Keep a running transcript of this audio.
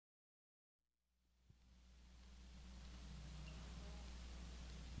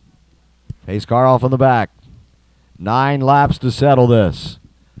Pace car off on the back. 9 laps to settle this.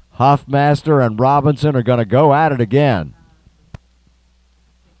 Huffmaster and Robinson are going to go at it again.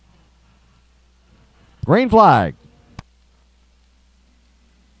 Green flag.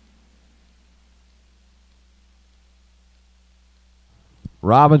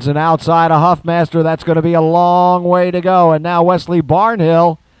 Robinson outside of Huffmaster. That's going to be a long way to go. And now Wesley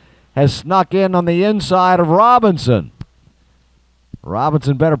Barnhill has snuck in on the inside of Robinson.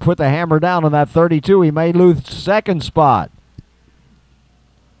 Robinson better put the hammer down on that 32. He may lose second spot.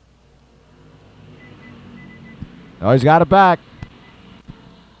 Oh, he's got it back.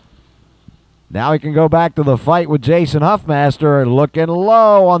 Now he can go back to the fight with Jason Huffmaster, looking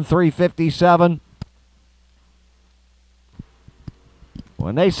low on 357.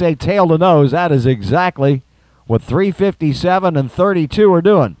 When they say tail to nose, that is exactly what 357 and 32 are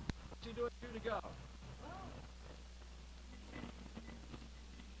doing.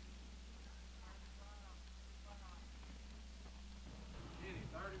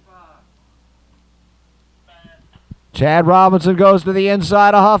 Chad Robinson goes to the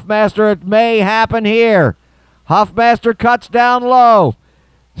inside of Huffmaster. It may happen here. Huffmaster cuts down low.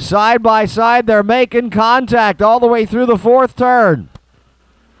 Side by side, they're making contact all the way through the 4th turn.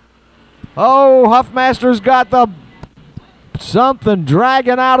 Oh, Huffmaster's got the something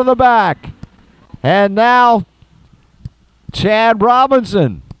dragging out of the back. And now Chad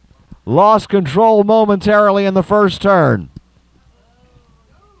Robinson lost control momentarily in the 1st turn.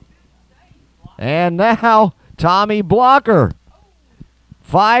 And now Tommy Blocker.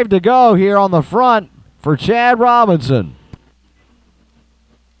 5 to go here on the front for Chad Robinson.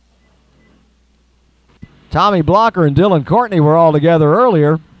 Tommy Blocker and Dylan Courtney were all together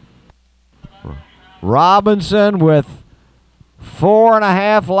earlier. Robinson with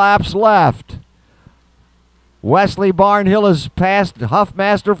 4.5 laps left. Wesley Barnhill has passed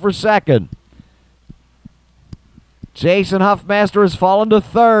Huffmaster for 2nd. Jason Huffmaster has fallen to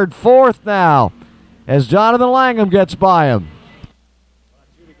 3rd, 4th now, as Jonathan Langham gets by him.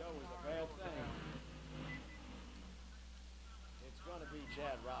 It's going to be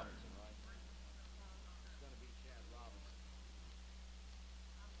Chad Robinson, right? It's going to be Chad Robinson.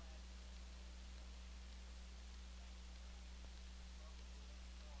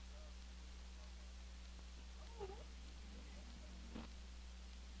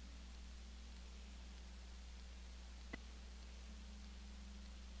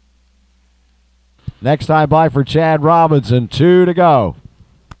 Next time by for Chad Robinson, 2 to go.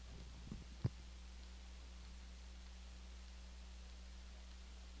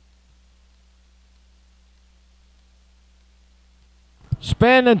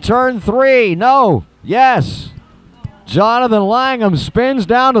 Spin in turn 3. No. Yes. Jonathan Langham spins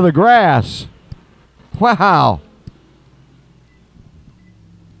down to the grass. Wow.